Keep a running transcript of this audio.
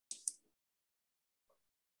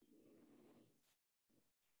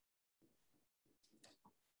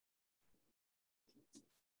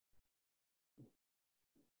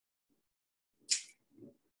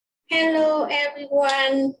Hello,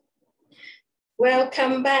 everyone.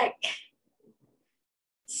 Welcome back.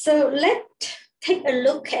 So let's take a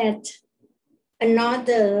look at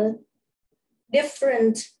another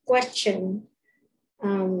different question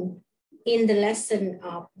in the lesson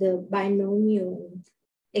of the binomial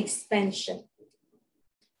expansion.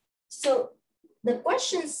 So the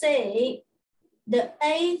question say the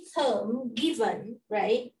A term given,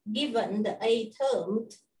 right? Given the A term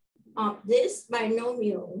of this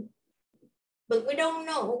binomial, but we don't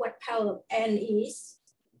know what power of n is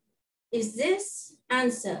this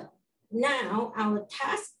answer. Now our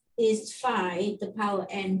task is find the power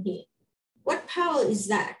n here. What power is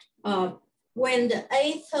that? When the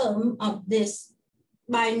A term of this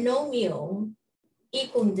binomial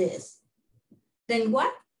equal this, then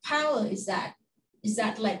what power is that? Is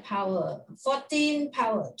that like power 14,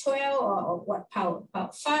 power 12, or what power?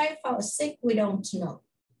 Power 5, power 6? We don't know.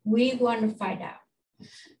 We want to find out.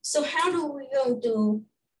 So how do we going to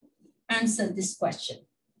answer this question?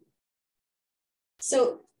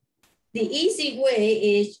 So the easy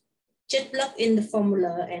way is just plug in the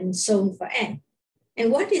formula and solve for n.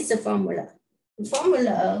 And what is the formula? The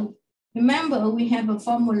formula, remember we have a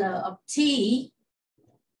formula of t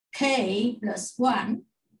k plus 1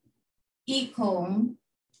 equal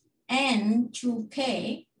n to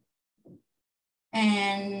k.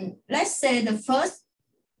 And let's say the first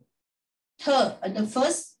term, the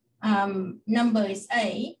first number is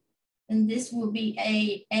a, and this will be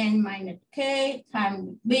a n minus k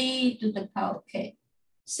times b to the power k.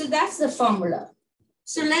 So that's the formula.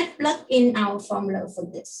 So let's plug in our formula for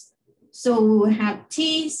this. So we will have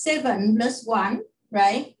t7 plus 1,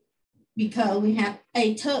 right? Because we have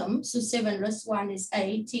a term, so 7 plus 1 is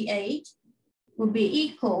 8, t8 will be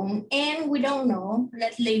equal, and we don't know,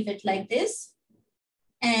 let's leave it like this.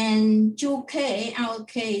 And 2k, our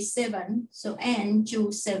k is 7, so n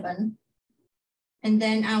 7. And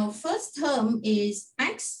then our first term is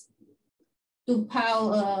x to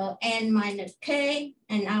power n minus k,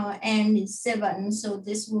 and our n is 7, so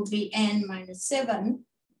this will be n minus 7.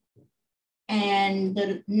 And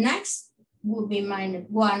the next will be minus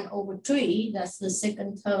 1 over 3, that's the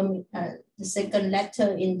second term, the second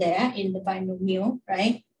letter in there in the binomial,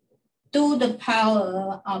 right? To the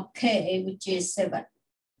power of k, which is 7.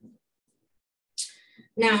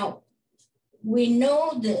 Now, we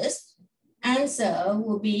know this answer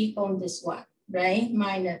will be equal to this one, right?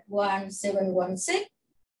 Minus 1716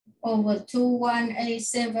 over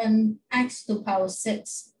 2187 x to power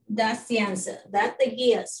 6. That's the answer. That's the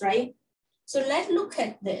gears, right? So let's look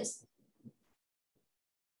at this.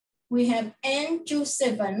 We have n to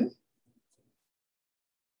 7,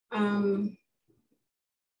 n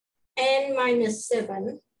minus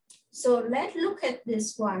 7. So let's look at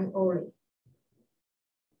this one only.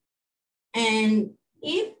 And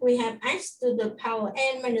if we have x to the power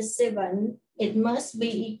n minus 7, it must be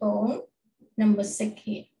equal number 6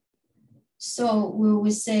 here. So we will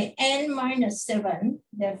say n minus 7,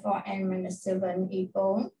 therefore n minus 7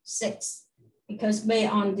 equal 6, because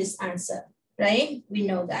based on this answer, right? We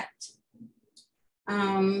know that.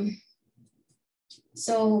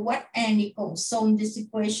 So what n equals? Solve this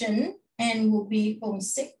equation, n will be equal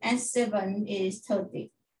 6 and 7 is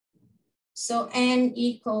 30. So n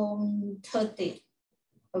equal 30,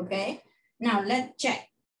 okay? Now let's check.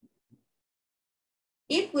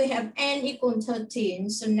 If we have n equal 13,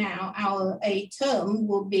 so now our A term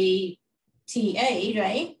will be TA,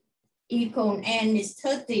 right? Equal n is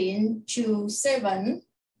 13 to 7,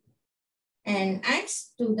 and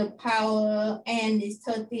x to the power n is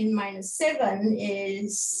 13 minus 7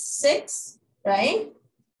 is 6, right?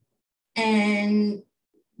 And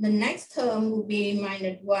the next term will be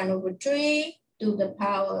minus 1 over 3 to the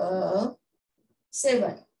power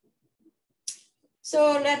 7.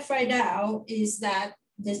 So let's find out is that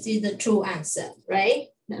this is the true answer, right?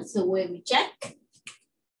 That's the way we check.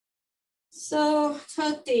 So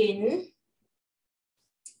 13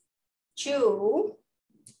 to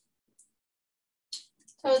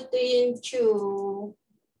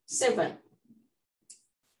 7.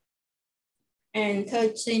 And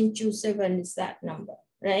 13 to 7 is that number,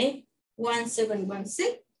 right?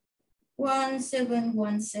 1716,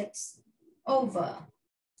 1716 over.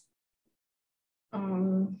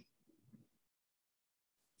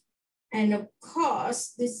 And of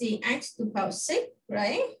course, this is x to the power 6,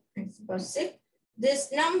 right? X to the power 6.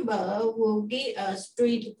 This number will give us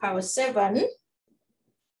 3 to the power 7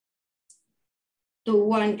 to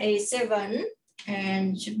 187,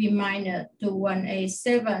 and should be minus to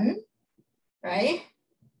 187, right?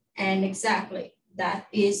 And exactly, that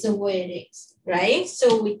is the way it is, right?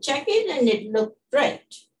 So we check it and it looked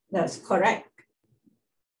great. That's correct.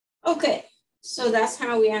 Okay, so that's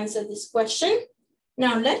how we answer this question.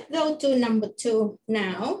 Now let's go to number 2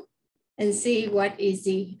 now and see what is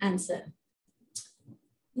the answer.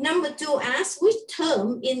 Number 2 asks, which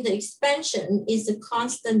term in the expansion is a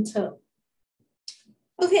constant term?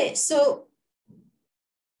 Okay, so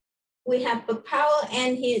we have the power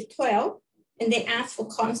n here is 12, and they ask for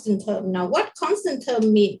constant term. Now, what constant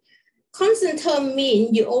term mean? Constant term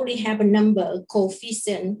mean you only have a number, a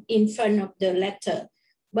coefficient in front of the letter,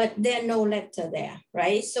 but there are no letter there,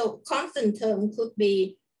 right? So constant term could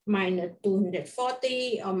be minus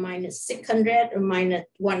 240 or minus 600 or minus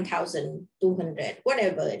 1,200,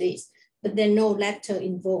 whatever it is, but there's no letter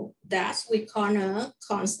involved. That's we call a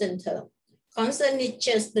constant term. Constant is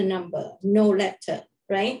just the number, no letter,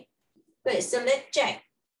 right? Okay, so let's check.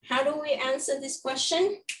 How do we answer this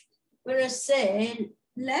question? We're gonna say,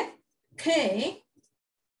 let K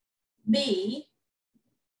be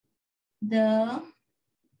the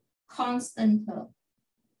constant term.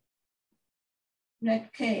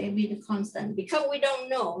 Let K be the constant, because we don't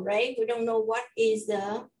know, right? We don't know what is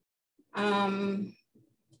the,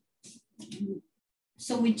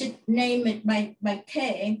 so we just name it by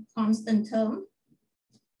K, constant term.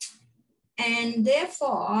 And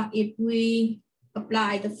therefore, if we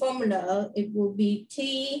apply the formula, it will be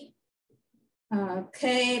T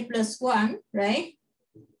K plus 1, right?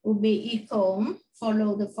 Will be equal,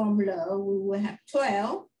 follow the formula, we will have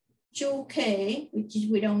 12, 2K, which is,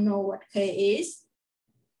 we don't know what K is.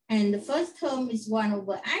 And the first term is 1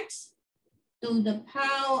 over X to the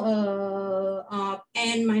power of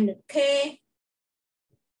N minus K.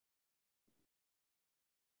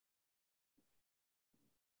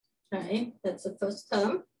 Right, that's the first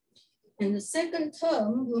term. And the second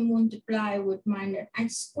term we multiply with minus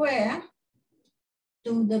X squared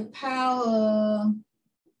to the power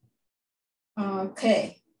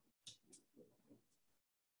K.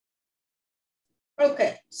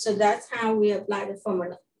 Okay, so that's how we apply the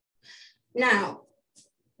formula. Now,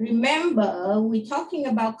 remember, we're talking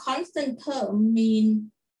about constant term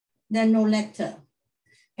mean there's no letter.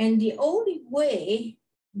 And the only way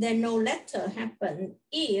that no letter happen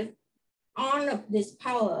if all of this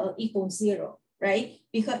power equals 0, right?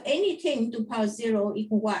 Because anything to power 0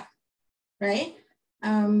 equals 1, right?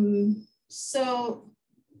 So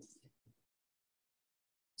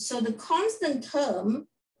the constant term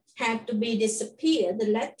have to be disappear, the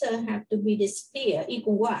letter have to be disappear,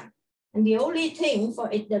 equal 1. And the only thing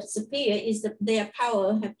for it to disappear is that their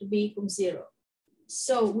power have to be equal 0.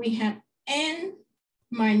 So we have N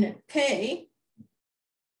minus K,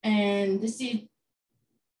 and this is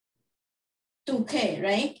 2K,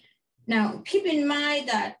 right? Now, keep in mind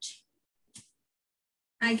that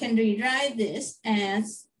I can rewrite this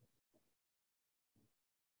as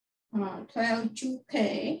 12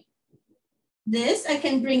 2K. This, I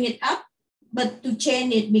can bring it up, but to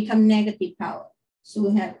change it become negative power. So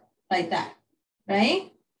we have like that,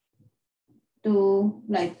 right? To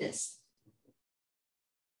like this.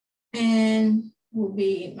 And will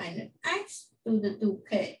be minus X to the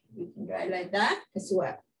 2K. We can write like that as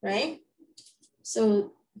well, right?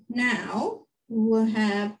 So now we will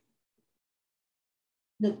have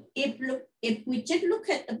the, if we just look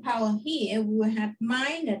at the power here, we will have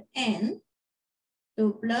minus N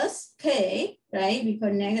to plus K, right?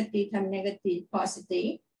 Because negative times negative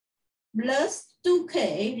positive, plus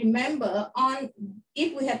 2K. Remember,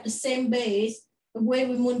 if we have the same base, the way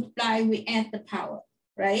we multiply, we add the power,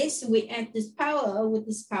 right? So we add this power with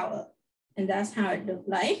this power, and that's how it looks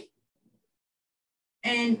like.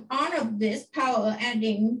 And all of this power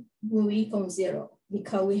adding will equal 0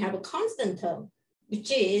 because we have a constant term,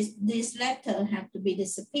 which is this letter have to be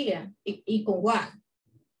disappear, equal 1,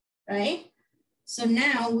 right? So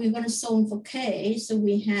now we're going to solve for K. So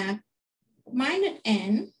we have minus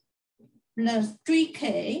N plus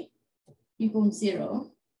 3K equals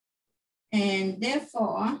 0. And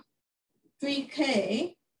therefore,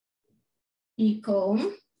 3K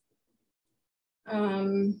equal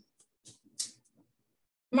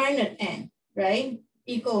minus N, right?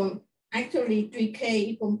 Equal, actually 3K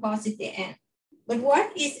equal positive N. But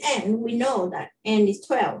what is N? We know that N is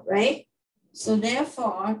 12, right? So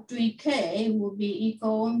therefore, 3K will be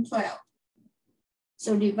equal 12.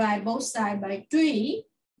 So divide both sides by 3,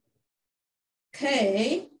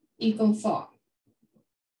 K equal 4.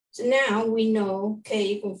 So now we know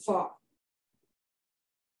K equal 4.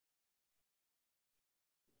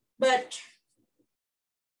 But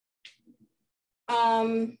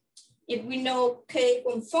if we know K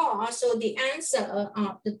equal 4, so the answer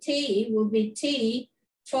of the T will be T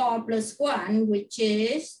 4 plus 1, which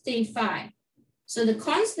is T5. So the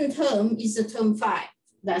constant term is the term 5.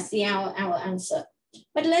 That's our answer.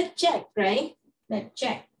 But let's check, right? Let's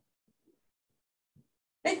check.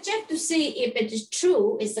 Let's check to see if it is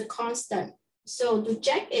true, it's a constant. So to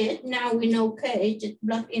check it, now we know, okay, just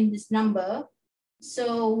plug in this number.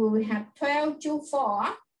 So we have 12 to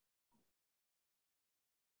 4,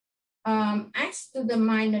 x to the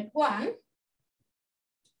minus 1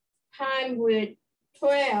 times with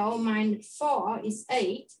 12 minus 4 is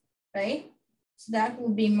 8, right? So that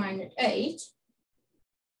will be minus 8.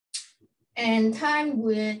 And time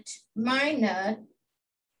with minus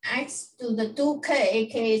x to the 2k,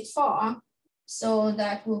 k is 4. So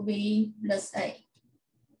that will be plus 8.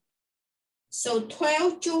 So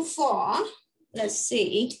 12 to 4, let's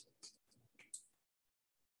see.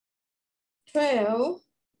 12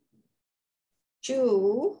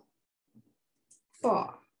 to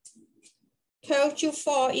 4. 12 to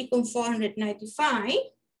 4 equals 495.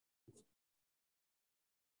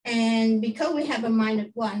 And because we have a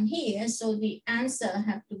minus 1 here, so the answer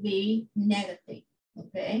have to be negative,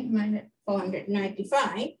 okay? Minus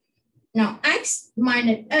 495. Now, x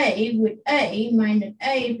minus a with a minus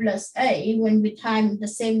a plus a, when we time the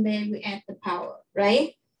same way, we add the power,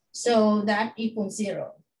 right? So that equals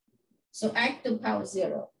 0. So x to the power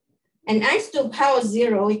 0. And x to the power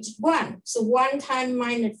 0 is 1. So 1 times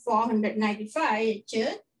minus 495 is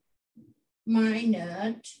just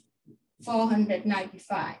minus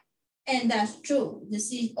 495. And that's true.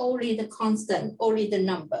 This is only the constant, only the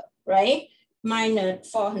number, right? Minus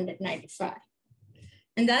 495.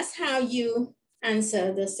 And that's how you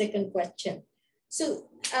answer the second question. So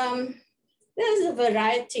there's a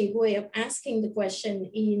variety way of asking the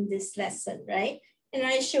question in this lesson, right? And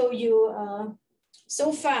I show you,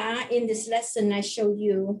 so far in this lesson, I show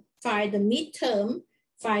you find the midterm,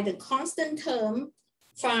 find the constant term,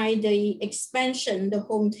 find the expansion, the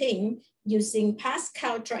whole thing, using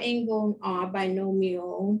Pascal triangle or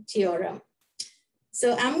binomial theorem.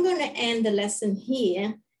 So I'm going to end the lesson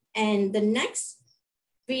here, and the next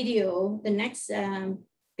video, the next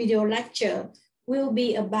video lecture will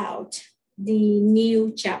be about the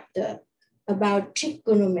new chapter about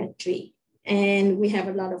trigonometry, and we have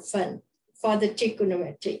a lot of fun for the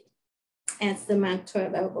trigonometry at the math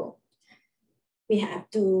 12 level. We have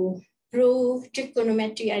to prove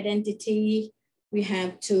trigonometry identity. We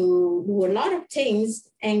have to do a lot of things,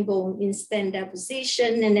 angle in standard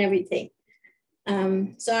position and everything.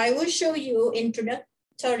 So I will show you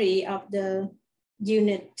introductory of the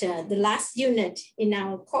unit, the last unit in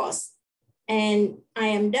our course. And I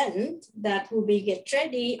am done. That will be get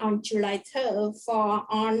ready on July 3rd for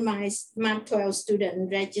all my Math 12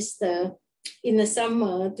 students register in the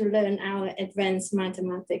summer to learn our advanced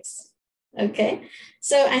mathematics. Okay,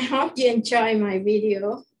 so I hope you enjoy my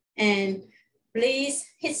video, and please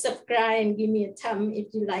hit subscribe and give me a thumb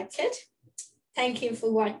if you like it. Thank you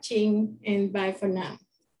for watching, and bye for now.